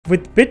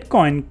With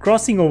Bitcoin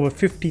crossing over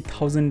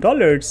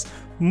 $50,000,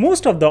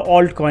 most of the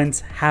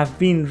altcoins have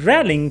been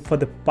rallying for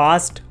the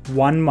past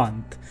 1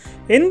 month.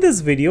 In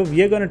this video,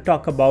 we are going to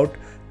talk about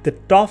the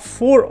top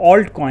 4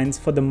 altcoins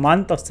for the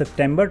month of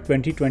September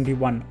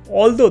 2021.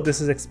 Although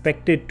this is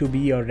expected to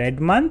be a red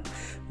month,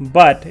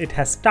 but it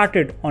has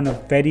started on a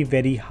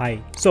very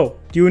high. So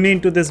tune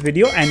into this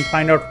video and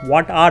find out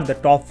what are the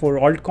top 4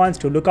 altcoins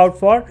to look out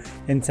for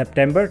in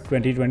September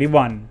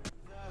 2021.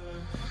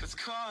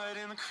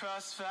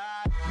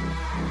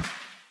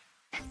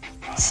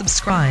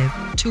 Subscribe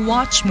to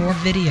watch more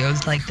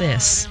videos like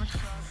this.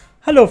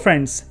 Hello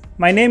friends,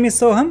 my name is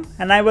Soham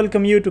and I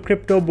welcome you to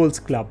Crypto Bulls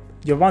Club,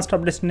 your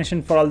one-stop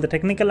destination for all the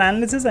technical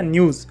analysis and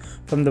news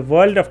from the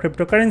world of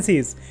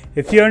cryptocurrencies.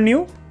 If you are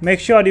new, make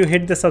sure you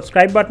hit the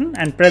subscribe button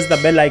and press the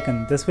bell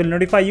icon. This will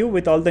notify you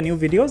with all the new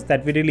videos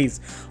that we release.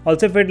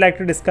 Also, if you'd like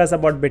to discuss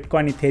about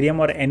Bitcoin, Ethereum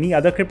or any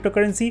other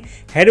cryptocurrency,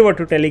 head over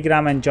to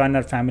Telegram and join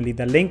our family.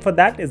 The link for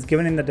that is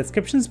given in the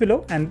descriptions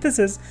below, and this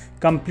is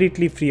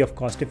completely free of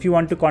cost. If you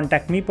want to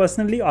contact me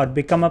personally or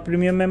become a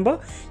premium member,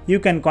 you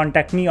can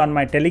contact me on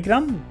my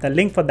Telegram. The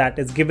link for that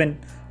is given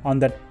on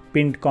the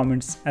pinned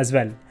comments as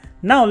well.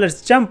 Now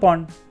let's jump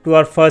on to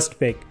our first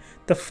pick.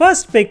 The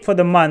first pick for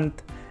the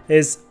month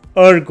is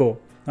Ergo.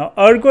 Now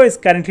Ergo is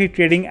currently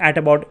trading at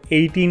about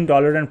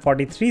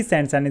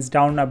 $18.43 and is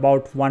down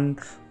about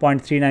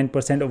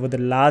 1.39% over the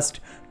last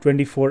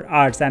 24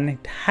 hours, and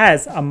it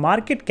has a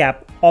market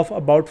cap of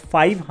about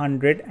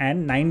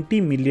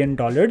 $590 million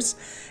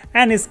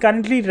and is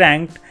currently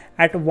ranked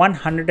at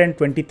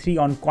 123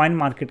 on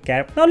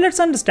CoinMarketCap. Now let's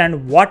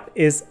understand what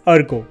is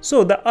Ergo.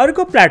 So the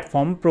Ergo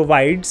platform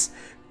provides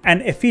an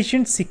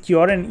efficient,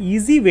 secure and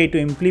easy way to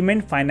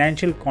implement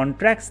financial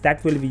contracts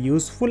that will be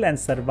useful and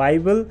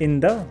survivable in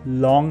the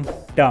long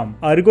term.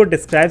 Ergo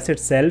describes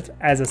itself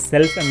as a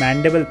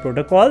self-amendable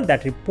protocol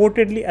that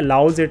reportedly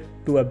allows it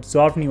to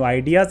absorb new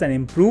ideas and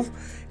improve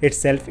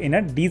itself in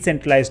a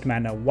decentralized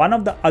manner. One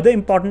of the other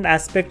important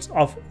aspects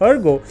of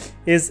Ergo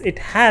is it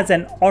has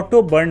an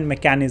auto burn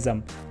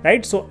mechanism,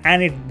 right?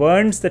 And it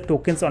burns the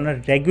tokens on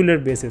a regular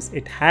basis.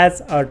 It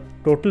has a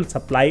total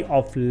supply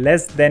of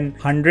less than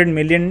 100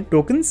 million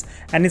tokens,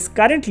 and is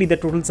currently the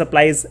total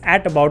supply is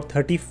at about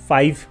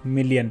 35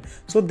 million.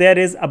 So there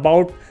is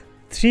about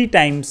 3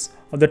 times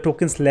of the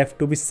tokens left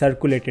to be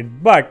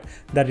circulated, but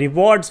the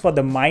rewards for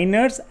the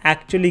miners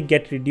actually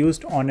get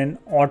reduced on an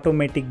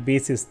automatic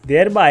basis.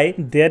 Thereby,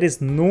 there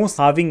is no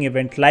halving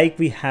event like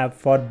we have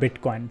for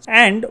Bitcoin.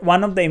 And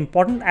one of the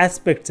important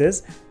aspects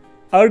is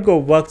Ergo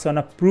works on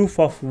a proof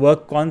of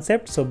work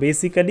concept. So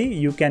basically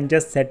you can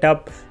just set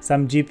up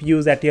some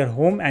GPUs at your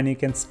home and you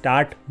can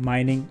start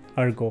mining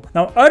Ergo.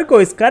 Now Ergo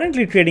is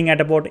currently trading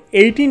at about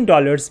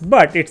 $18,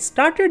 but it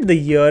started the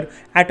year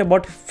at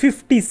about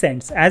 50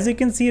 cents. As you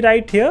can see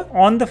right here,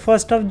 on the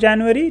 1st of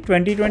January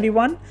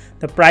 2021,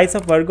 the price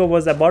of Ergo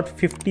was about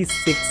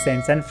 56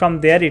 cents, and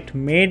from there it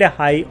made a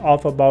high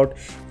of about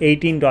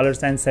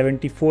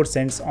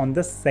 $18.74 on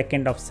the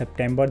 2nd of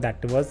September.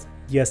 That was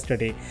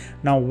yesterday.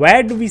 Now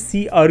where do we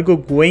see Ergo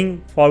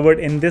going forward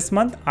in this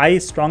month? I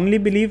strongly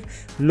believe,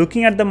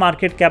 looking at the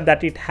market cap,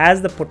 that it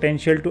has the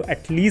potential to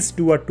at least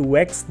do a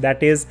 2x,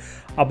 that is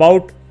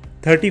about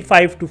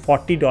 $35 to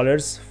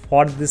 $40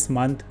 for this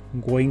month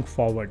going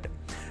forward.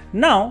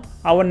 Now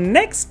our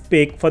next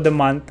pick for the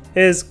month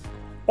is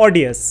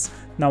Audius.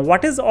 Now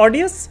what is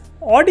Audius?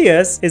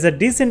 Audius is a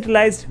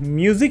decentralized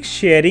music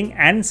sharing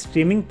and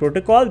streaming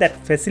protocol that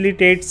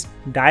facilitates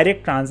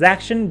direct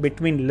transaction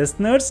between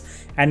listeners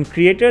and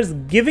creators,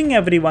 giving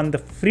everyone the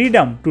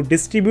freedom to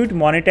distribute,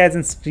 monetize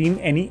and stream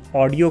any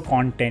audio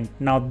content.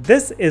 Now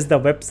this is the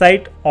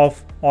website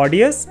of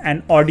Audius,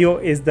 and audio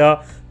is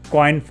the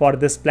coin for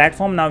this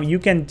platform. Now you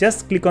can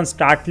just click on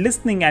start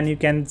listening and you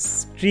can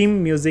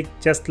stream music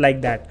just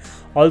like that.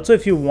 Also,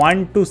 if you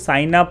want to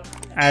sign up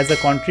as a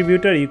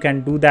contributor, you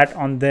can do that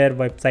on their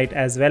website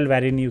as well,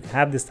 wherein you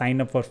have the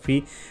sign up for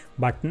free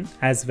button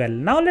as well.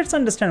 Now let's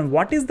understand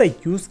what is the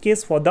use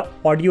case for the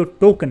audio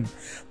token.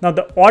 Now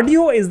the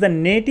audio is the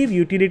native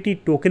utility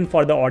token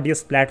for the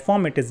Audius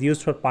platform. It is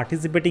used for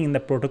participating in the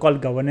protocol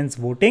governance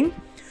voting,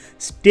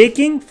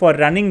 staking for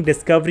running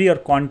discovery or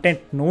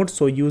content nodes,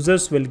 so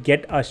users will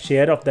get a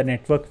share of the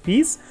network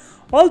fees.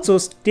 Also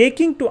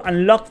staking to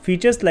unlock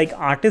features like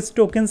artist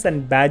tokens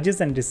and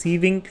badges, and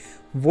receiving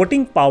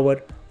voting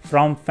power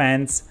from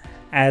fans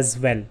as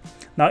well.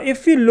 Now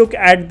if you look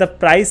at the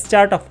price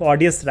chart of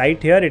Audius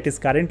right here, it is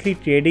currently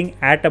trading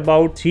at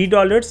about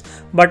 $3,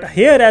 but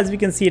here as we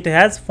can see, it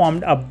has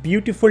formed a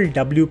beautiful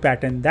W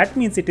pattern. That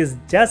means it is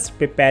just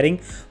preparing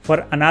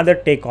for another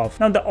takeoff.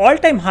 Now the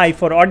all-time high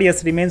for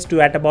Audius remains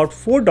to at about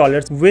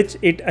 $4, which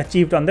it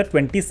achieved on the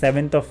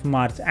 27th of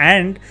March,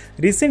 and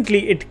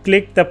recently it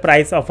clicked the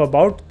price of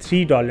about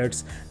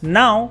 $3.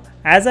 Now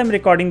as I'm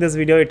recording this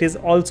video, it is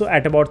also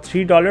at about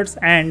 $3,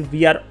 and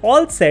we are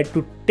all set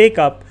to take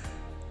up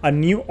a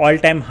new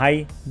all-time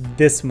high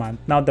this month.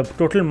 Now the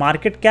total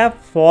market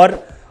cap for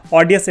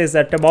Audius is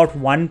at about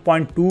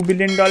 $1.2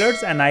 billion,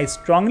 and I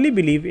strongly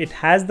believe it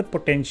has the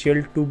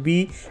potential to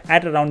be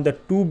at around the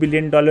 $2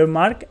 billion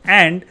mark,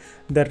 and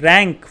the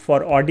rank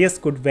for audience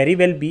could very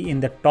well be in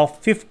the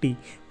top 50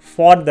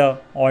 for the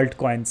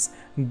altcoins,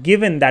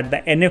 given that the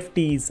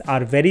NFTs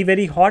are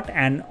very hot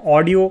and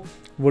audio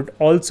would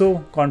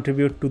also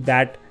contribute to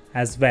that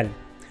as well.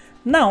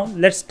 Now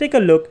let's take a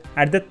look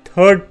at the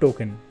third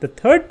token. The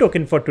third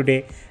token for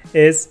today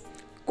is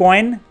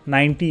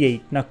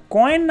Coin98. Now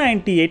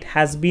Coin98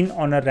 has been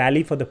on a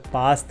rally for the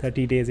past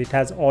 30 days. It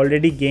has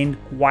already gained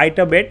quite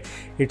a bit.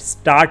 It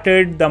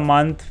started the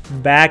month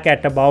back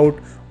at about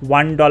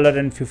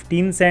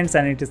 $1.15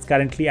 and it is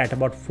currently at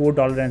about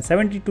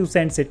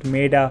 $4.72. It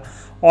made a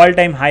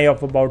all-time high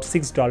of about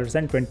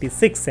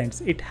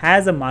 $6.26. It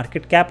has a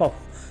market cap of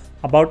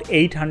about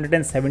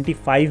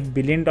 $875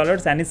 billion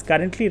and is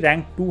currently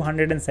ranked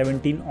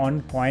 217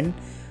 on coin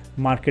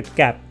market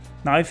cap.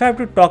 Now if I have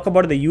to talk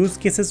about the use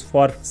cases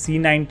for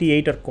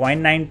C98 or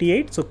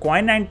Coin98, so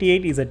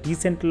Coin98 is a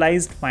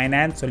decentralized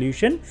finance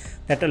solution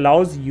that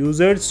allows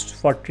users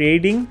for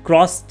trading,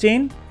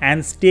 cross-chain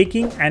and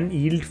staking and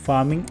yield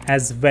farming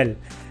as well.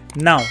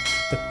 Now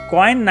the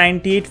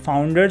Coin98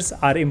 founders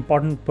are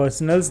important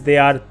personals. They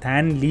are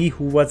Than Lee,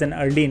 who was an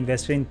early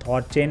investor in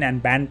ThorChain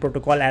and Band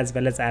Protocol as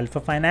well as Alpha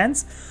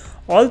Finance.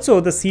 Also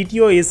the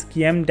CTO is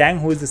Kiem Dang,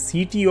 who is the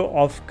CTO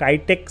of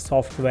Kitech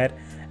Software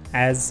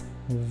as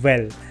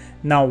well.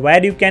 Now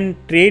where you can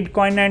trade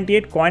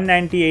Coin98,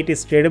 Coin98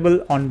 is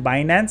tradable on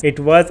Binance. It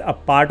was a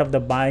part of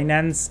the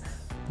Binance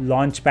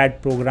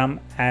Launchpad program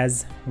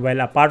as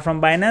well. Apart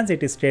from Binance,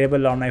 it is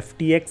tradable on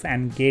FTX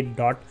and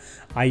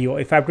Gate.io.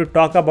 If I have to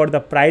talk about the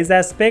price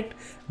aspect,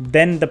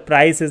 then the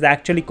price is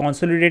actually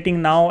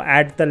consolidating now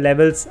at the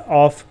levels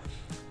of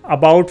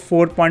about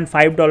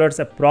 $4.5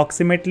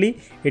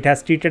 approximately. It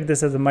has treated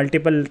this as a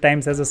multiple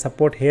times as a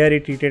support. Here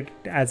it treated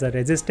it as a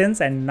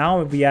resistance, and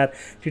now we are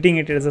treating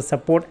it as a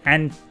support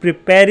and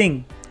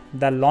preparing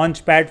the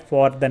launchpad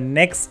for the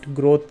next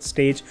growth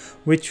stage,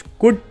 which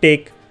could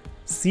take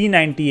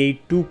C98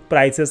 to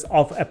prices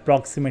of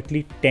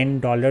approximately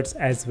 $10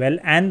 as well,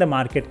 and the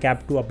market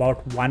cap to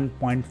about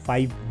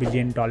 $1.5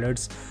 billion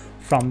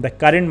from the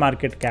current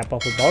market cap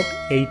of about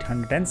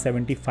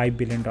 $875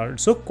 billion.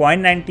 So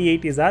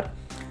Coin98 is our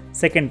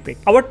second pick.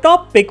 Our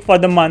top pick for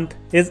the month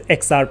is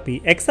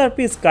XRP. XRP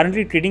is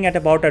currently trading at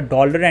about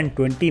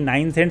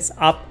 $1.29,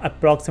 up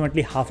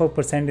approximately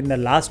 0.5% in the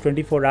last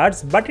 24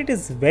 hours, but it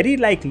is very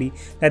likely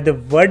that the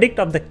verdict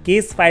of the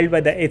case filed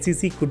by the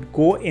SEC could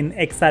go in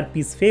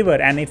XRP's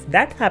favor, and if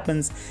that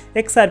happens,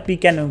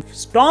 XRP can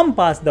storm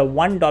past the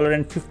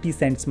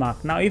 $1.50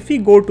 mark. Now if we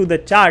go to the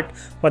chart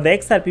for the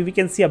XRP, we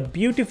can see a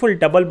beautiful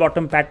double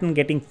bottom pattern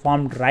getting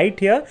formed right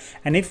here,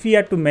 and if we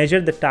are to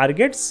measure the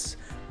targets,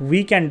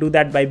 we can do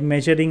that by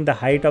measuring the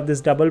height of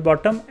this double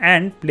bottom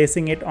and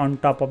placing it on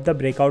top of the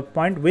breakout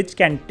point, which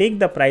can take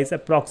the price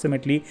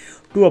approximately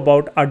to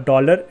about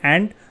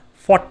 $1.40.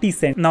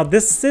 Now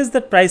this is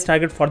the price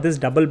target for this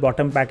double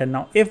bottom pattern.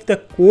 Now if the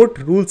court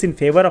rules in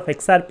favor of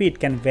XRP, it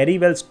can very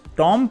well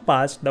storm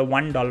past the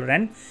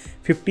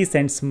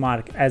 $1.50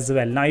 mark as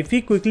well. Now if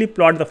we quickly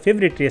plot the fib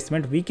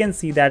retracement, we can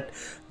see that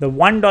the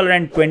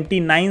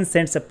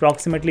 $1.29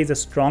 approximately is a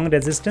strong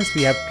resistance.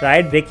 We have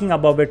tried breaking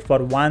above it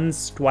for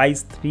once,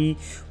 twice, 3,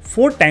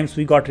 4 times.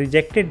 We got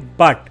rejected,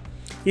 but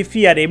if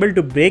we are able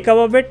to break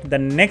above it, the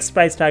next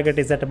price target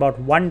is at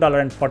about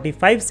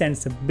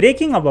 $1.45,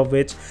 breaking above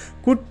which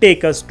could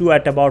take us to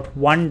at about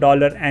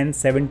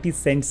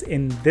 $1.70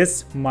 in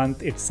this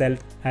month itself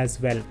as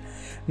well.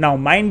 Now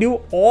mind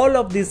you, all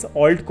of these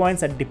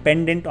altcoins are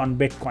dependent on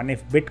Bitcoin.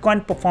 If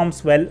Bitcoin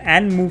performs well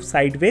and moves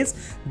sideways,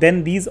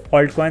 then these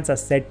altcoins are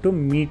set to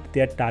meet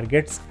their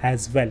targets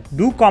as well.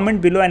 Do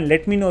comment below and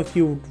let me know if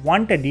you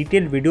want a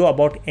detailed video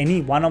about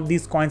any one of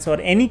these coins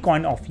or any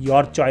coin of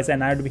your choice,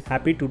 and I would be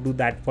happy to do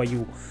that for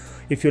you.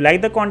 If you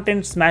like the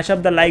content, smash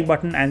up the like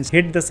button and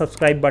hit the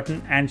subscribe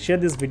button, and share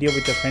this video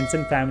with your friends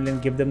and family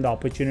and give them the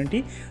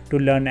opportunity to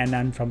learn and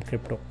earn from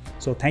crypto.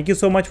 So thank you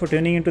so much for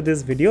tuning into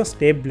this video.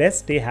 Stay blessed,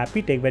 stay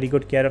happy, take very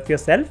good care of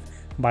yourself.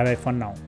 Bye bye for now.